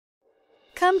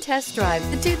Come test drive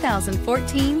the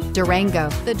 2014 Durango.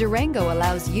 The Durango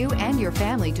allows you and your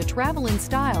family to travel in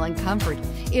style and comfort.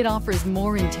 It offers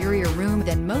more interior room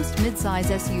than most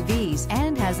midsize SUVs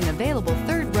and has an available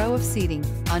third row of seating.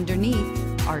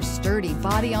 Underneath are sturdy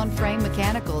body-on-frame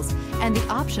mechanicals and the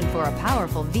option for a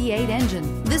powerful V8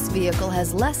 engine. This vehicle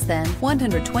has less than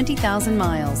 120,000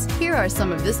 miles. Here are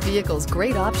some of this vehicle's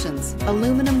great options: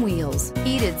 aluminum wheels,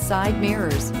 heated side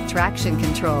mirrors, traction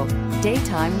control,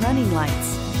 daytime running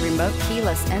lights, remote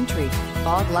keyless entry,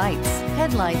 fog lights,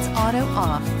 headlights auto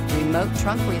off, remote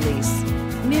trunk release,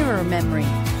 mirror memory,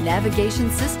 navigation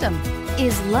system.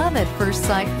 Is love at first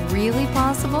sight really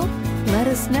possible? Let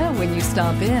us know when you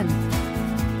stop in.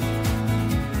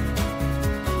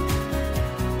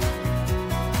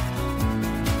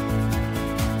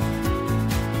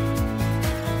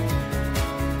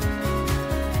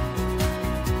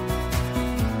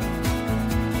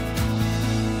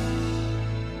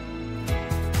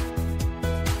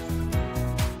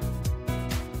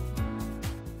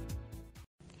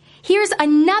 Here's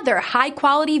another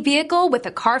high-quality vehicle with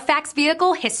a Carfax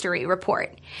Vehicle History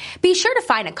Report. Be sure to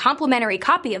find a complimentary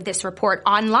copy of this report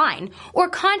online or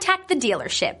contact the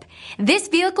dealership. This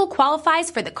vehicle qualifies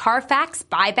for the Carfax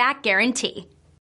Buyback Guarantee.